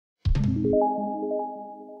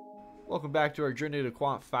Welcome back to our journey to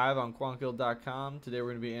Quant 5 on quantguild.com. Today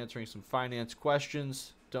we're going to be answering some finance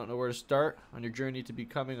questions. Don't know where to start on your journey to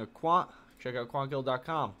becoming a quant? Check out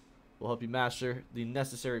quantguild.com. We'll help you master the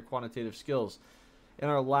necessary quantitative skills. In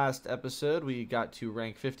our last episode, we got to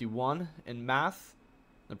rank 51 in math.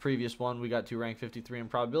 The previous one, we got to rank 53 in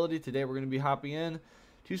probability. Today we're going to be hopping in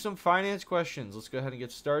to some finance questions. Let's go ahead and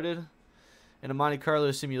get started. In a Monte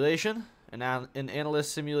Carlo simulation, an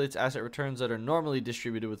analyst simulates asset returns that are normally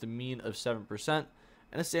distributed with a mean of 7%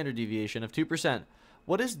 and a standard deviation of 2%.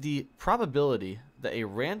 What is the probability that a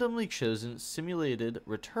randomly chosen simulated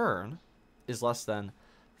return is less than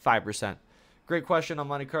 5%? Great question on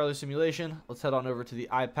Monte Carlo simulation. Let's head on over to the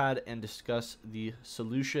iPad and discuss the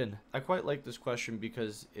solution. I quite like this question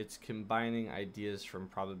because it's combining ideas from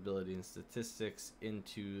probability and statistics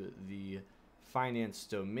into the finance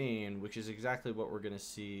domain, which is exactly what we're going to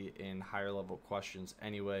see in higher level questions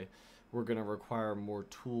anyway. We're going to require more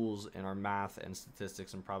tools in our math and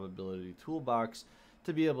statistics and probability toolbox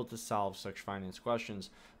to be able to solve such finance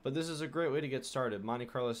questions. But this is a great way to get started. Monte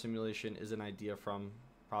Carlo simulation is an idea from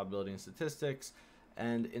probability and statistics,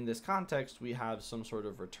 and in this context we have some sort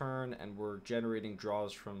of return and we're generating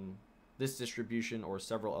draws from this distribution or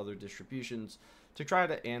several other distributions to try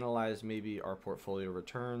to analyze maybe our portfolio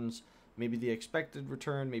returns, maybe the expected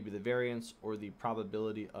return, maybe the variance, or the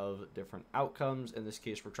probability of different outcomes. In this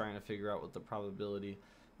case, we're trying to figure out what the probability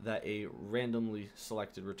that a randomly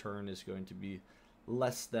selected return is going to be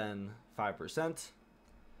less than 5%.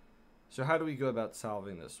 So how do we go about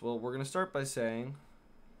solving this? Well, we're going to start by saying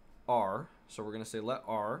R. So we're going to say let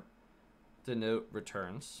R denote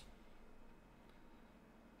returns.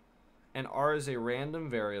 And R is a random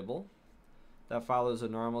variable that follows a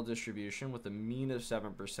normal distribution with a mean of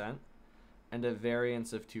 7% and a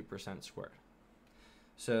variance of 2% squared.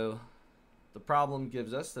 So the problem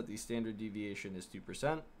gives us that the standard deviation is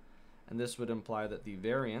 2%, and this would imply that the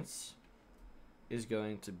variance is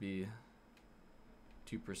going to be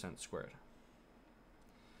 2% squared.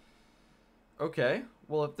 Okay,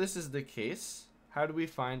 well, if this is the case, how do we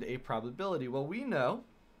find a probability? Well, we know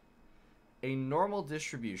a normal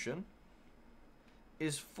distribution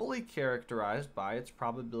is fully characterized by its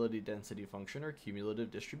probability density function or cumulative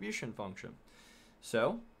distribution function.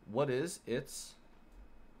 So what is its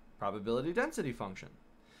probability density function?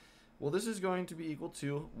 Well, this is going to be equal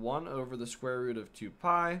to 1 over the square root of 2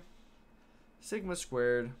 pi sigma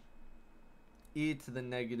squared e to the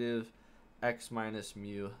negative x minus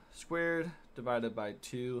mu squared divided by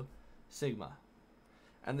 2 sigma.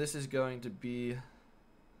 And this is going to be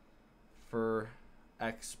for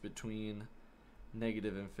x between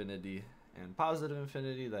negative infinity and positive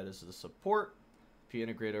infinity. That is the support. If you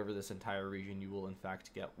integrate over this entire region, you will in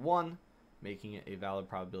fact get 1, making it a valid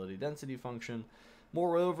probability density function.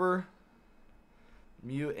 Moreover,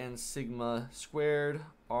 mu and sigma squared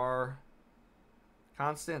are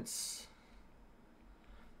constants.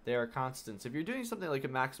 They are constants. If you're doing something like a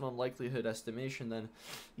maximum likelihood estimation, then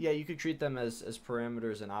yeah, you could treat them as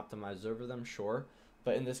parameters and optimize over them, sure.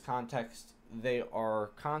 But in this context, they are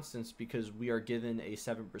constants because we are given a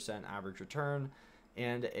 7% average return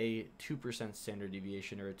and a 2% standard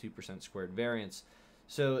deviation or a 2% squared variance.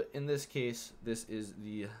 So in this case, this is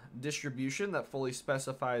the distribution that fully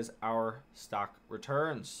specifies our stock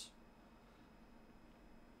returns.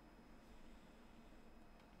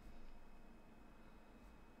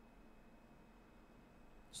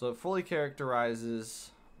 So it fully characterizes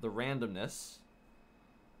the randomness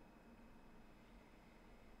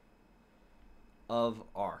of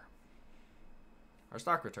our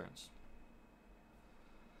stock returns.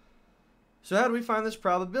 So how do we find this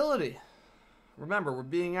probability? Remember, we're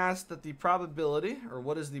being asked that the probability, or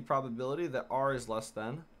what is the probability that R is less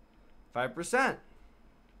than 5%?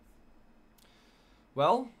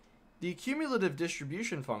 Well, the cumulative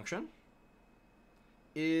distribution function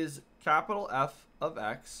is capital F of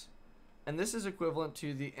x, and this is equivalent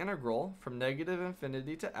to the integral from negative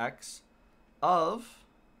infinity to x of,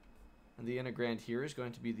 and the integrand here is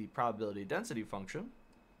going to be the probability density function,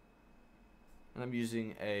 and I'm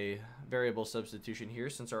using a variable substitution here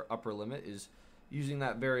since our upper limit is using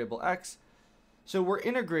that variable x. So we're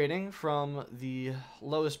integrating from the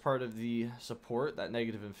lowest part of the support, that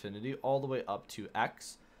negative infinity, all the way up to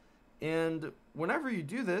x. And whenever you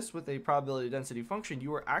do this with a probability density function,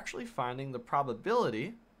 you are actually finding the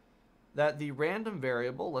probability that the random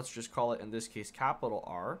variable, let's just call it in this case capital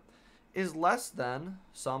R, is less than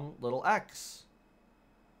some little x.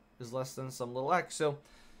 So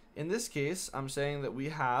in this case, I'm saying that we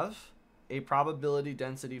have a probability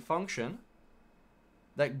density function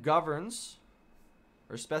that governs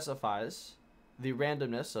or specifies the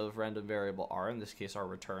randomness of random variable r, in this case our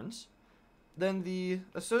returns, then the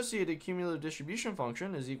associated cumulative distribution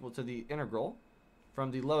function is equal to the integral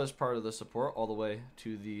from the lowest part of the support all the way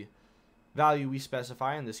to the value we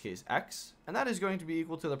specify, in this case x, and that is going to be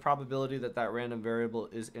equal to the probability that that random variable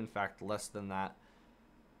is in fact less than that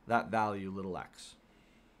value little x.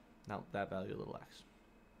 Now that value little x.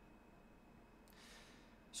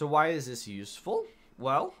 So why is this useful?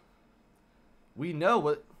 Well, we know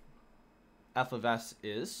what f of s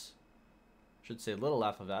is, should say little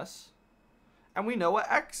f of s, and we know what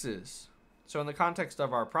x is. So in the context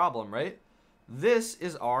of our problem, right, this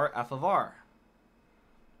is our f of r.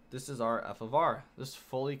 This is our f of r. This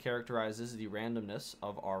fully characterizes the randomness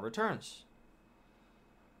of our returns.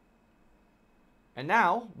 And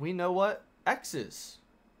now we know what x is.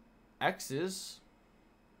 X is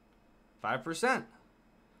 5%.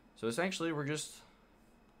 So essentially we're just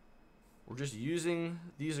using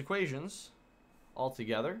these equations all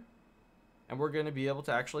together, and we're going to be able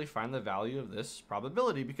to actually find the value of this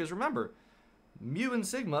probability, because remember, mu and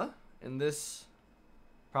sigma in this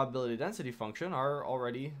probability density function are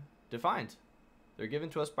already defined. They're given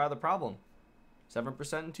to us by the problem.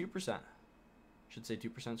 7% and 2%. Should say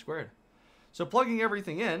 2% squared. So plugging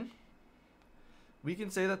everything in, we can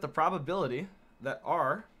say that the probability that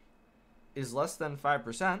r is less than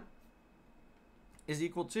 5% is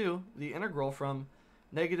equal to the integral from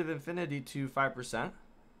negative infinity to 5%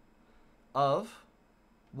 of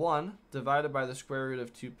 1 divided by the square root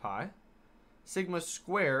of 2 pi. Sigma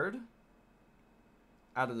squared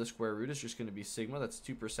out of the square root is just going to be sigma, that's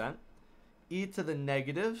 2%, e to the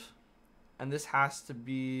negative, and this has to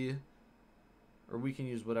be, or we can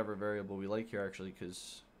use whatever variable we like here actually,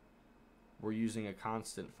 because we're using a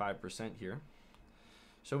constant 5% here.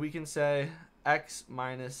 So we can say x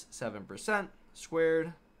minus 7%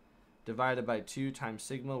 squared divided by 2 times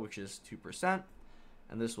sigma, which is 2%,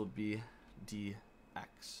 and this will be dx.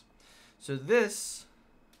 So this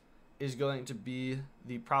is going to be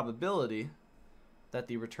the probability that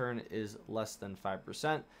the return is less than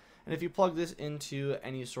 5%. And if you plug this into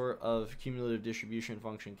any sort of cumulative distribution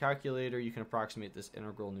function calculator, you can approximate this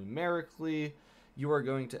integral numerically. You are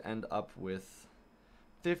going to end up with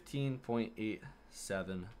 15.87%.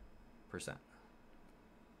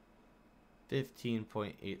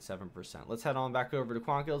 15.87%. Let's head on back over to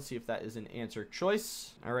QuantGuild, see if that is an answer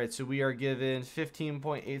choice. All right, so we are given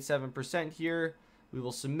 15.87% here. We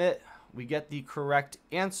will submit. We get the correct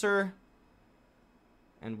answer,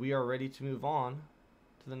 and we are ready to move on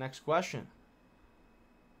to the next question.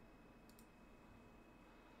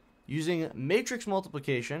 Using matrix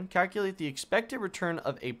multiplication, calculate the expected return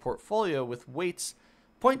of a portfolio with weights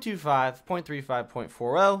 0.25, 0.35,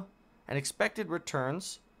 0.40, and expected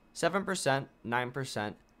returns 7%,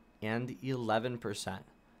 9%, and 11%.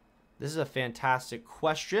 This is a fantastic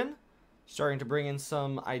question, starting to bring in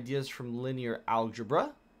some ideas from linear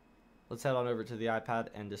algebra. Let's head on over to the iPad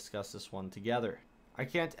and discuss this one together. I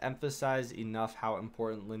can't emphasize enough how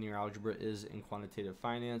important linear algebra is in quantitative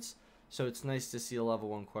finance, so it's nice to see a level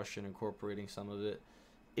 1 question incorporating some of it.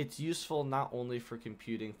 It's useful not only for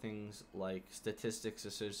computing things like statistics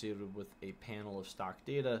associated with a panel of stock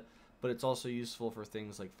data, but it's also useful for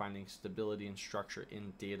things like finding stability and structure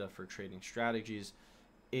in data for trading strategies.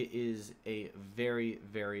 It is a very,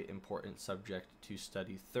 very important subject to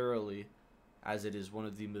study thoroughly, as it is one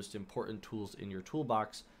of the most important tools in your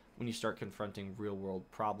toolbox when you start confronting real-world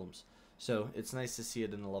problems. So it's nice to see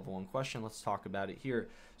it in the level 1 question. Let's talk about it here.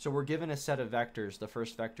 So we're given a set of vectors. The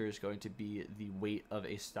first vector is going to be the weight of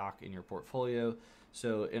a stock in your portfolio.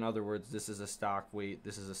 So in other words, this is a stock weight,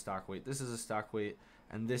 this is a stock weight, this is a stock weight,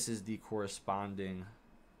 and this is the corresponding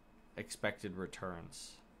expected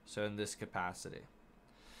returns. So in this capacity.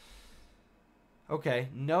 Okay,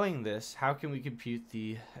 knowing this, how can we compute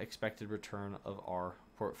the expected return of our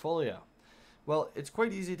portfolio? Well, it's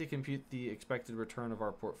quite easy to compute the expected return of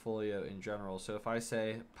our portfolio in general. So if I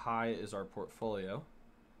say pi is our portfolio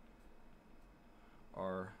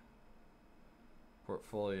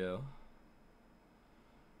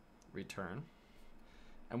return,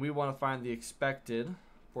 and we want to find the expected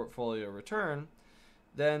portfolio return,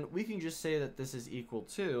 then we can just say that this is equal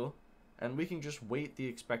to, and we can just weight the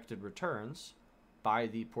expected returns by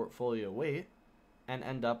the portfolio weight and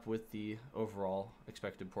end up with the overall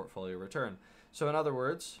expected portfolio return. So in other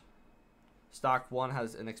words, stock 1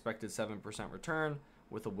 has an expected 7% return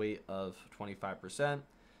with a weight of 25%.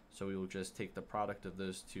 So we will just take the product of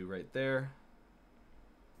those two right there.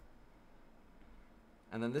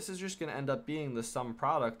 And then this is just going to end up being the sum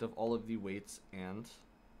product of all of the weights and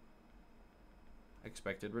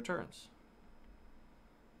expected returns.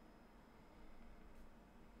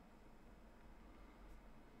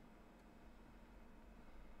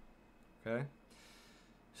 Okay.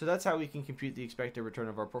 So that's how we can compute the expected return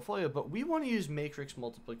of our portfolio, but we want to use matrix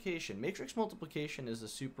multiplication. Matrix multiplication is a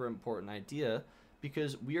super important idea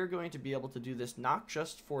because we are going to be able to do this not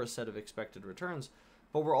just for a set of expected returns,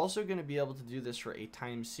 but we're also going to be able to do this for a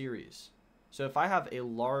time series. So if I have a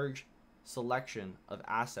large selection of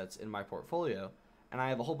assets in my portfolio and I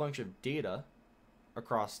have a whole bunch of data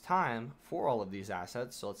across time for all of these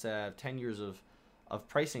assets, so let's say I have 10 years of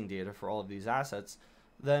pricing data for all of these assets,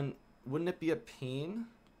 then wouldn't it be a pain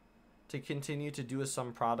to continue to do a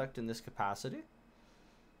sum product in this capacity?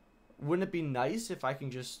 Wouldn't it be nice if I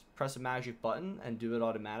can just press a magic button and do it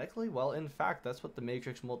automatically? Well, in fact, that's what the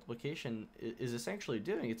matrix multiplication is essentially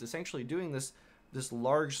doing. It's essentially doing this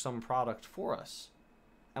large sum product for us.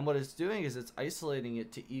 And what it's doing is it's isolating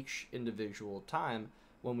it to each individual time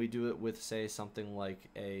when we do it with, say, something like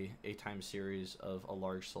a time series of a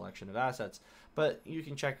large selection of assets. But you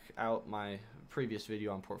can check out my previous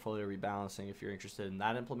video on portfolio rebalancing if you're interested in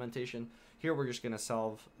that implementation. Here we're just going to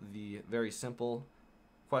solve the very simple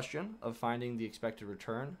question of finding the expected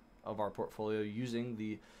return of our portfolio using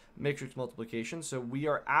the matrix multiplication. So we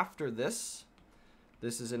are after this.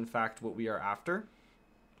 This is in fact what we are after,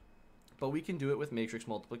 but we can do it with matrix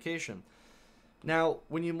multiplication. Now,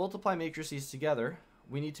 when you multiply matrices together,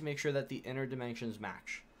 we need to make sure that the inner dimensions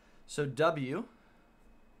match. So W,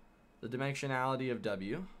 the dimensionality of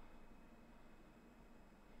W,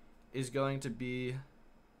 is going to be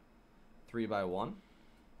 3 by 1.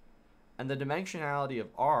 And the dimensionality of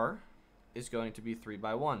R is going to be 3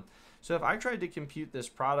 by 1. So if I tried to compute this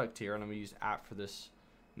product here, and I'm going to use at for this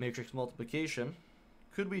matrix multiplication,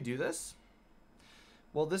 could we do this?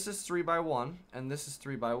 Well, this is 3 by 1, and this is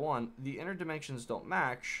 3 by 1. The inner dimensions don't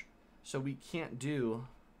match, so we can't do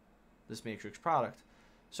this matrix product.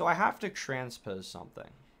 So I have to transpose something.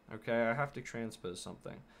 Okay, I have to transpose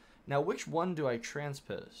something. Now, which one do I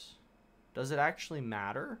transpose? Does it actually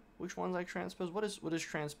matter which ones I transpose? What is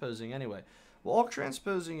transposing anyway? Well, all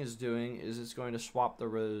transposing is doing is it's going to swap the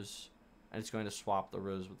rows, and it's going to swap the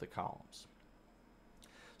rows with the columns.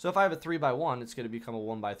 So if I have a 3 by 1, it's going to become a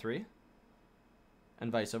 1 by 3,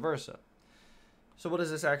 and vice versa. So what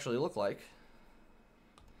does this actually look like?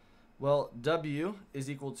 Well, W is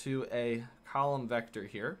equal to a column vector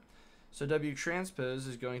here. So W transpose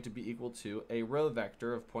is going to be equal to a row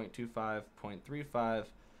vector of 0.25, 0.35,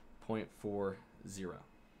 0.40.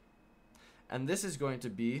 And this is going to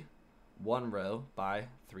be 1 row by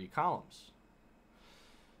 3 columns.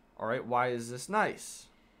 All right, why is this nice?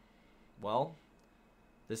 Well,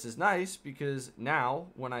 this is nice because now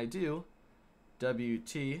when I do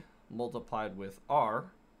WT multiplied with R,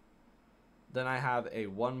 then I have a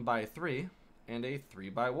 1 by 3 and a 3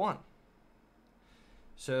 by 1.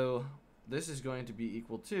 So this is going to be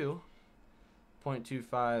equal to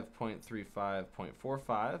 0.25, 0.35,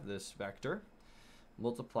 0.45, this vector,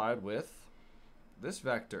 multiplied with this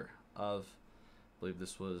vector of, I believe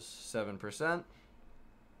this was 7%,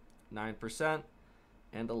 9%,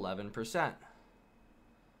 and 11%.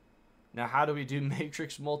 Now, how do we do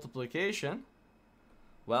matrix multiplication?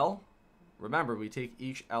 Well, remember, we take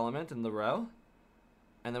each element in the row,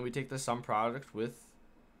 and then we take the sum product with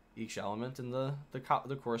each element in the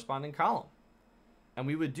corresponding column. And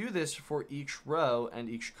we would do this for each row and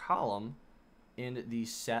each column in the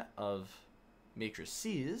set of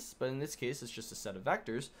matrices, but in this case, it's just a set of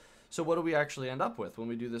vectors. So what do we actually end up with when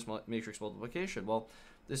we do this matrix multiplication? Well,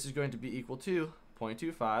 this is going to be equal to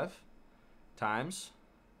 0.25 times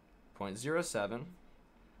 0.07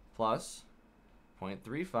 plus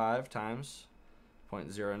 0.35 times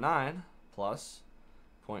 0.09 plus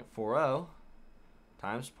 0.40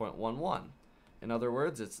 times 0.11. In other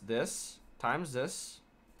words, it's this times this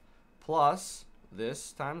plus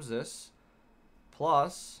this times this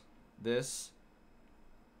plus this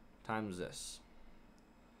times this.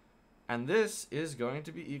 And this is going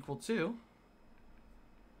to be equal to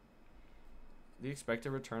the expected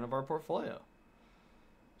return of our portfolio.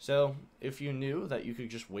 So if you knew that you could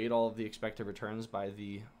just weight all of the expected returns by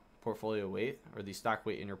the portfolio weight or the stock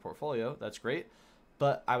weight in your portfolio, that's great.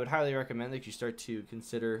 But I would highly recommend that you start to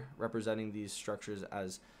consider representing these structures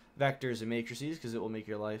as vectors and matrices, because it will make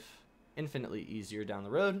your life infinitely easier down the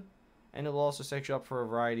road, and it will also set you up for a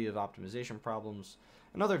variety of optimization problems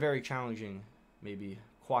and other very challenging, maybe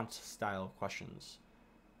quant style questions.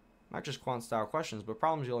 Not just quant style questions, but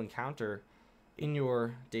problems you'll encounter in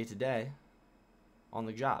your day-to-day on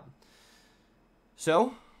the job.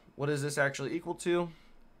 So what is this actually equal to?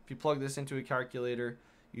 If you plug this into a calculator,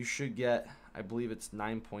 you should get, I believe it's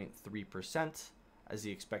 9.3% as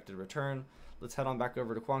the expected return. Let's head on back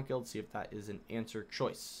over to QuantGuild, see if that is an answer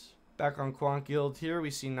choice. Back on Quant Guild here, we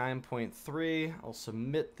see 9.3. I'll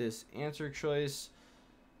submit this answer choice,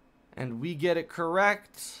 and we get it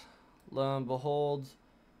correct. Lo and behold,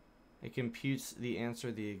 it computes the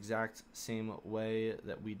answer the exact same way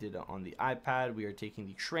that we did on the iPad. We are taking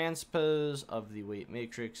the transpose of the weight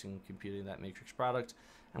matrix and computing that matrix product,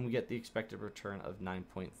 and we get the expected return of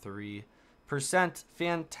 9.3%.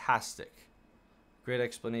 Fantastic. Great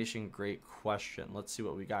explanation, great question. Let's see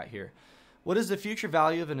what we got here. What is the future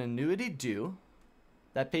value of an annuity due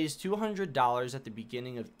that pays $200 at the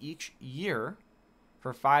beginning of each year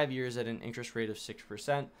for 5 years at an interest rate of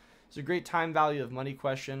 6%? It's a great time value of money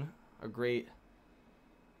question. A great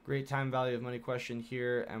time value of money question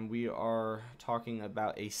here, and we are talking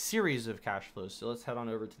about a series of cash flows. So let's head on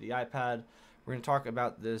over to the iPad. We're going to talk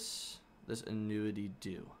about this annuity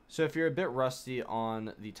due. So if you're a bit rusty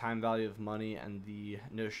on the time value of money and the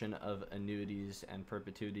notion of annuities and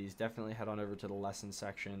perpetuities, definitely head on over to the lesson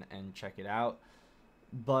section and check it out.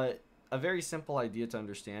 But a very simple idea to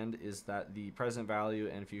understand is that the present value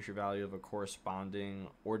and future value of a corresponding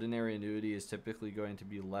ordinary annuity is typically going to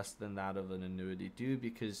be less than that of an annuity due,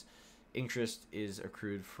 because interest is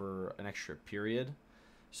accrued for an extra period.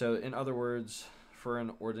 So in other words, for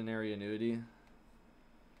an ordinary annuity,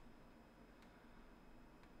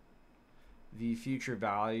 the future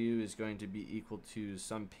value is going to be equal to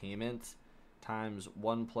some payment times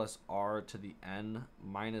 1 plus r to the n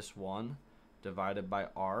minus 1 divided by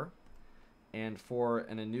r. And for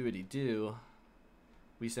an annuity due,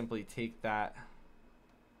 we simply take that.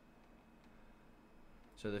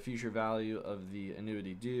 So the future value of the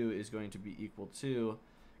annuity due is going to be equal to,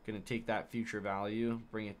 going to take that future value,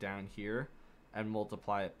 bring it down here, and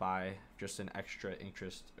multiply it by just an extra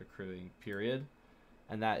interest accruing period.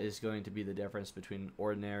 And that is going to be the difference between an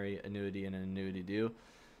ordinary annuity and an annuity due.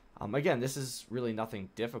 Again, this is really nothing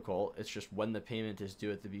difficult. It's just when the payment is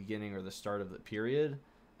due at the beginning or the start of the period,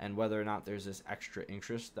 and whether or not there's this extra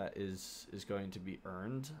interest that is going to be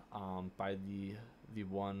earned by the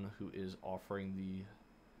one who is offering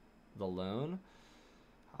the loan.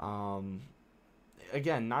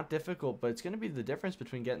 Again, not difficult, but it's going to be the difference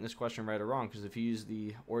between getting this question right or wrong, because if you use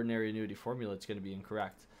the ordinary annuity formula, it's going to be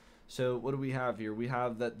incorrect. So what do we have here? We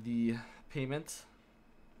have that the payment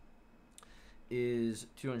is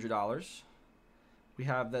 $200. We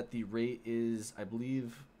have that the rate is, I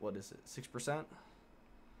believe, what is it, 6%?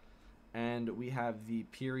 And we have the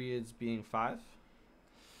periods being 5.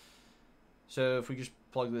 So if we just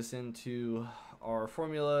plug this into our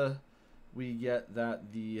formula, we get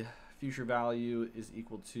that the future value is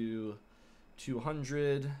equal to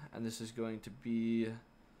 200, and this is going to be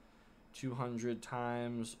 200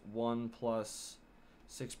 times 1 plus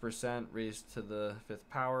 6% raised to the 5th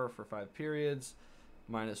power for 5 periods,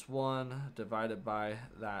 minus 1 divided by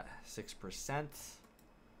that 6%.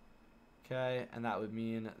 Okay, and that would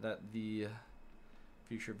mean that the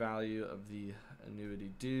future value of the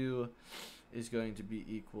annuity due is going to be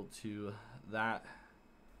equal to that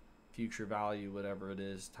future value, whatever it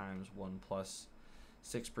is, times 1 plus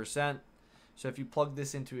 6%. So if you plug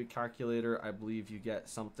this into a calculator, I believe you get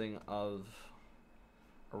something of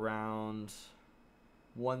around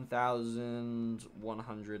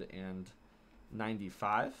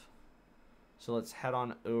 1,195. So let's head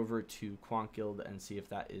on over to Quant Guild and see if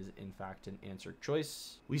that is in fact an answer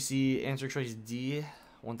choice. We see answer choice D,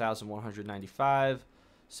 1,195.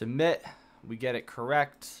 Submit. We get it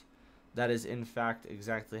correct. That is in fact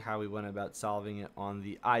exactly how we went about solving it on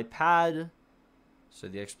the iPad. So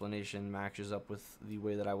the explanation matches up with the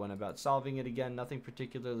way that I went about solving it. Again, nothing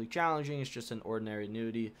particularly challenging. It's just an ordinary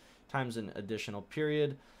annuity times an additional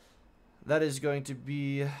period. That is going to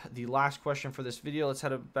be the last question for this video. Let's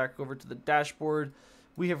head back over to the dashboard.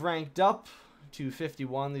 We have ranked up to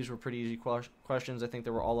 51. These were pretty easy questions. I think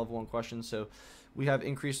they were all level 1 questions. So we have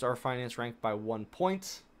increased our finance rank by 1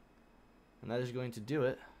 point. And that is going to do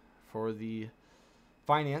it for the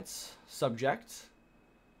finance subject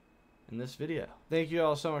in this video. Thank you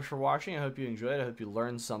all so much for watching. I hope you enjoyed. I hope you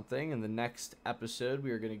learned something. In the next episode,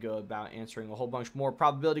 we are going to go about answering a whole bunch more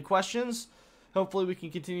probability questions. Hopefully we can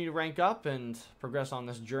continue to rank up and progress on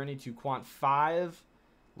this journey to Quant 5.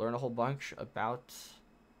 Learn a whole bunch about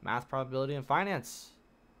math, probability, and finance.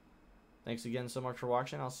 Thanks again so much for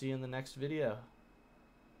watching. I'll see you in the next video.